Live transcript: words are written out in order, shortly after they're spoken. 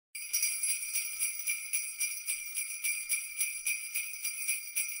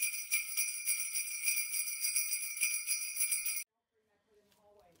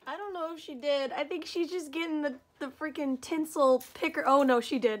I don't know if she did. I think she's just getting the freaking tinsel picker. Oh no,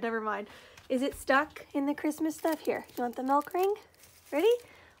 she did. Never mind. Is it stuck in the Christmas stuff? Here, you want the milk ring? Ready?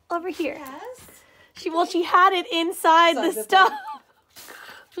 Over here. Yes. She had it inside the stuff.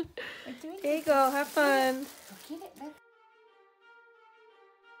 There you go. Have fun.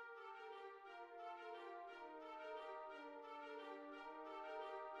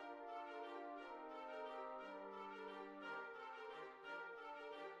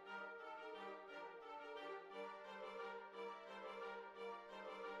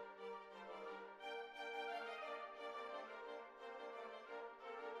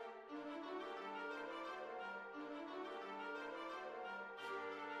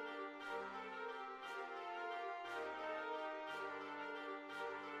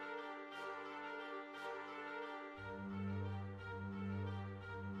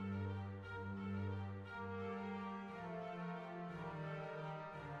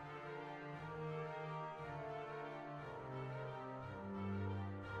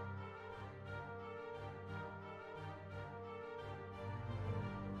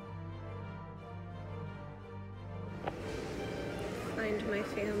 Find my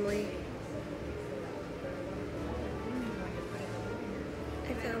family.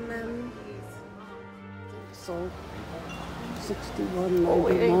 I found them. So, $61.99. Oh,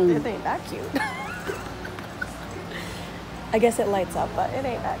 it ain't that cute. I guess it lights up, but it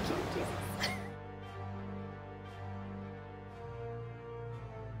ain't that cute. Jesus.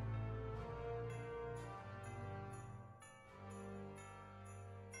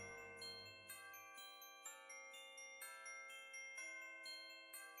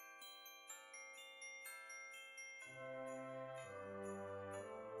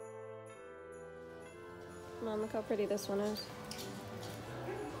 Mom, look how pretty this one is.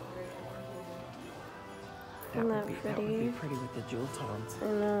 Isn't that pretty? That would be pretty with the jewel tones. I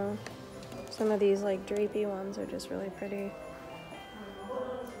know. Some of these like drapey ones are just really pretty.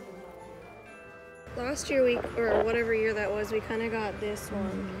 Last year or whatever year that was, we kind of got this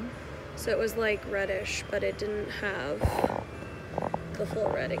one. So it was like reddish, but it didn't have the full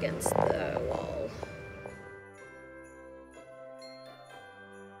red against the wall.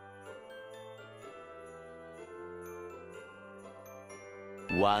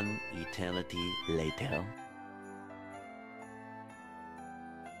 One eternity later.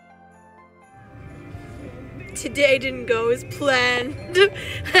 Today didn't go as planned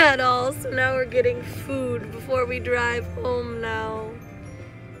at all, so now we're getting food before we drive home now.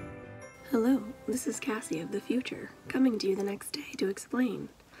 Hello, this is Cassie of the future, coming to you the next day to explain.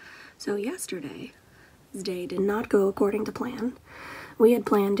 So yesterday's day did not go according to plan. We had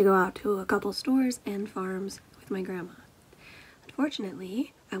planned to go out to a couple stores and farms with my grandma.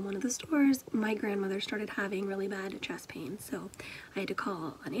 Unfortunately, at one of the stores, my grandmother started having really bad chest pain, so I had to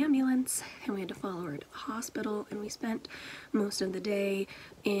call an ambulance and we had to follow her to the hospital, and we spent most of the day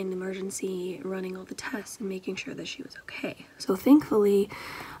in emergency running all the tests and making sure that she was okay. So thankfully,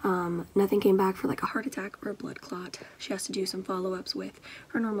 nothing came back for like a heart attack or a blood clot. She has to do some follow-ups with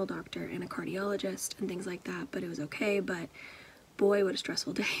her normal doctor and a cardiologist and things like that, but it was okay. But boy, what a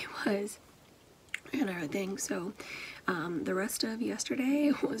stressful day it was. And everything. So the rest of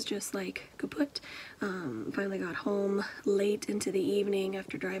yesterday was just like kaput. Finally got home late into the evening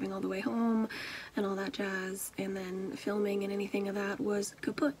after driving all the way home and all that jazz, and then filming and anything of that was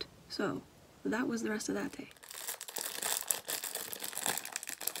kaput. So that was the rest of that day.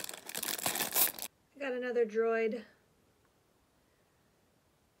 I got another droid.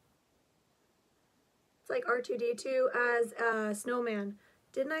 It's like R2-D2 as a snowman.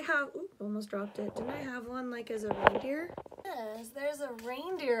 Didn't I have, ooh, almost dropped it. Didn't I have one like as a reindeer? Yes, there's a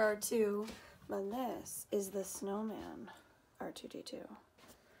reindeer R2. But this is the snowman R2-D2.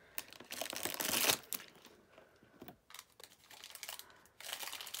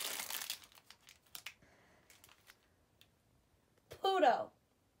 Pluto.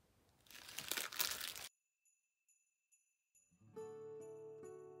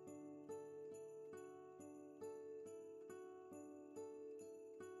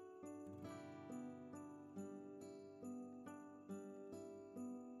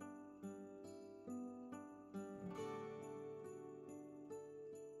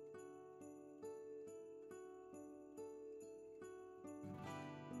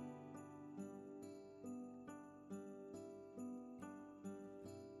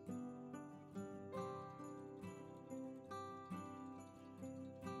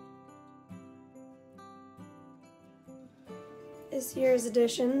 This year's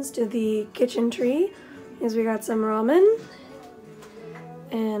additions to the kitchen tree is we got some ramen,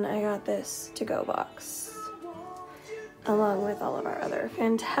 and I got this to-go box. along with all of our other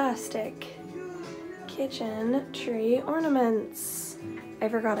fantastic kitchen tree ornaments. I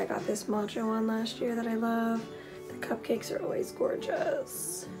forgot I got this matcha one last year that I love. The cupcakes are always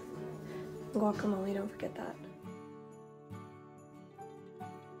gorgeous. Guacamole, don't forget that.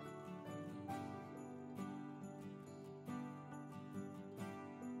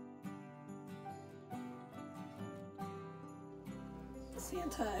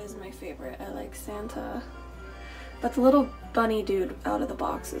 Santa is my favorite. I like Santa. But the little bunny dude out of the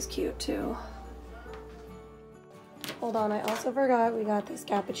box is cute too. Hold on, I also forgot we got this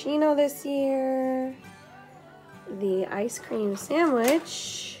cappuccino this year. The ice cream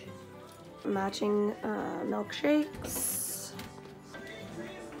sandwich. Matching milkshakes.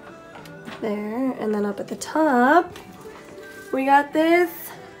 There, and then up at the top, we got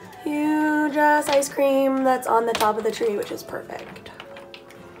this huge ass ice cream that's on the top of the tree, which is perfect.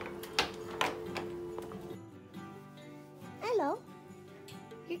 Hello.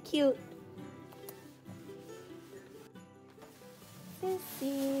 You're cute.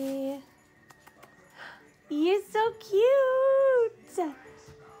 Sissy. You're so cute.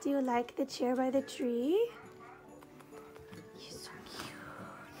 Do you like the chair by the tree? You're so cute.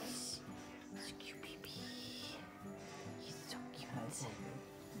 So cute, baby. You're so cute.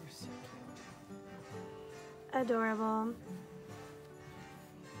 You're so cute. Adorable.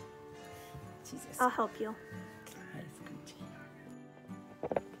 Jesus. I'll help you.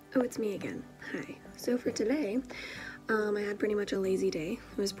 Oh, it's me again. Hi. So for today, I had pretty much a lazy day.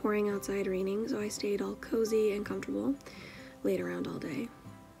 It was pouring outside, raining, so I stayed all cozy and comfortable, laid around all day.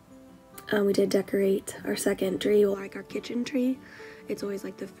 We did decorate our second tree, like our kitchen tree. It's always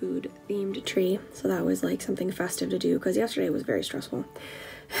like the food themed tree, so that was like something festive to do because yesterday was very stressful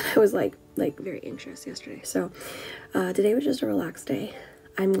and I was like very anxious yesterday. So today was just a relaxed day.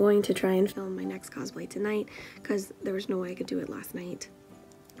 I'm going to try and film my next cosplay tonight because there was no way I could do it last night.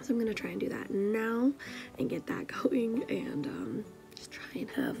 So I'm gonna try and do that now and get that going and just try and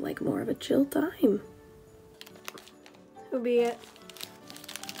have like more of a chill time. Who be it?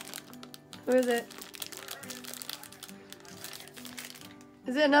 Who is it?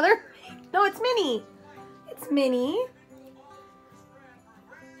 Is it another? No, it's Minnie. It's Minnie.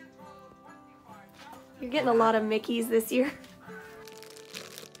 You're getting a lot of Mickeys this year.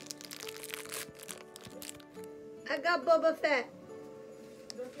 I got Boba Fett.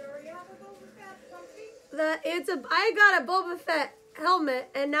 I got a Boba Fett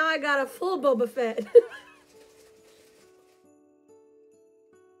helmet and now I got a full Boba Fett.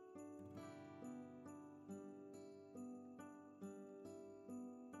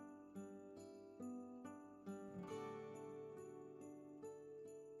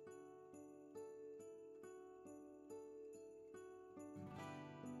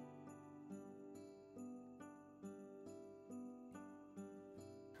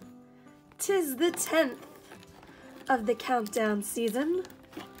 Tis the 10th of the countdown season.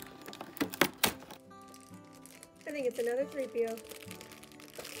 I think it's another 3PO.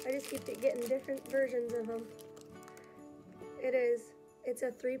 I just keep getting different versions of them. It is. It's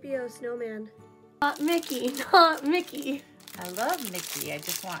a 3PO snowman. Not Mickey, not Mickey. I love Mickey. I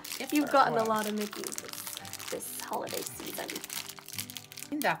just want it. You've gotten a lot of Mickeys this holiday season.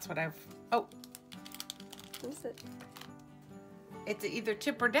 That's what I've... Oh. What is it? It's either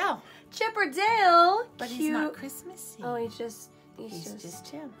Chip or Dale. Chip or Dale. But cute. he's not Christmassy. Oh, he's just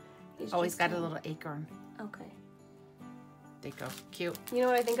Tim. He's Oh, he's just got Tim. a little acorn. Okay. Deco. Cute. You know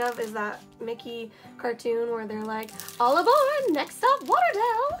what I think of is that Mickey cartoon where they're like, all aboard, next stop,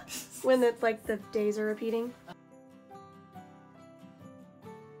 Waterdale. When it's like the days are repeating.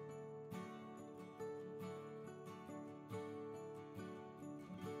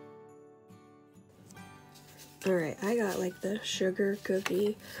 Alright, I got like the sugar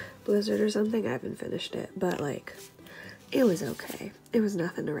cookie blizzard or something. I haven't finished it, but like, it was okay. It was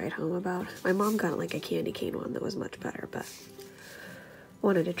nothing to write home about. My mom got like a candy cane one that was much better, but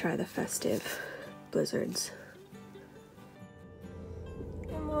wanted to try the festive blizzards.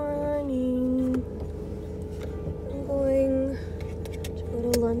 Good morning. I'm going to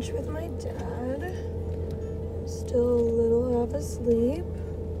go to lunch with my dad. I'm still a little half asleep.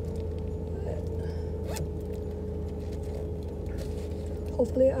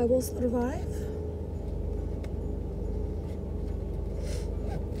 Hopefully I will survive.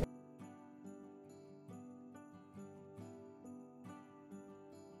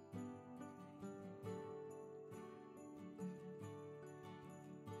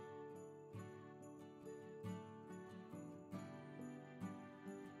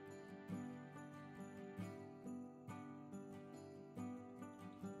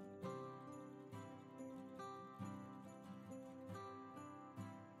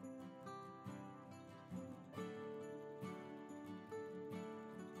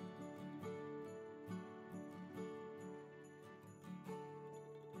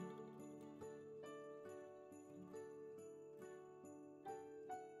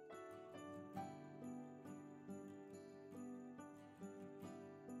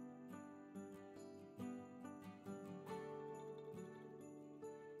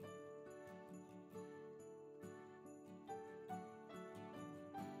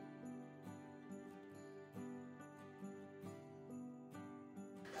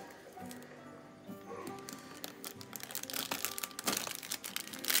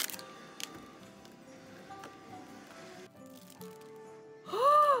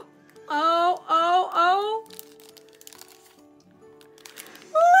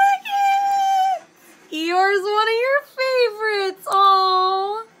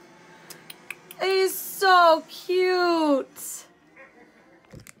 cute.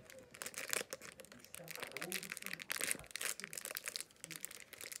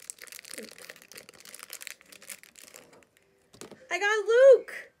 I got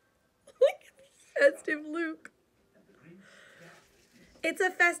Luke. Festive Luke. It's a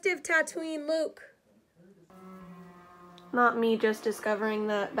festive Tatooine Luke. Not me just discovering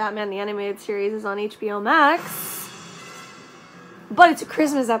that Batman the Animated Series is on HBO Max. But it's a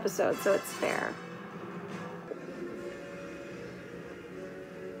Christmas episode, so it's fair.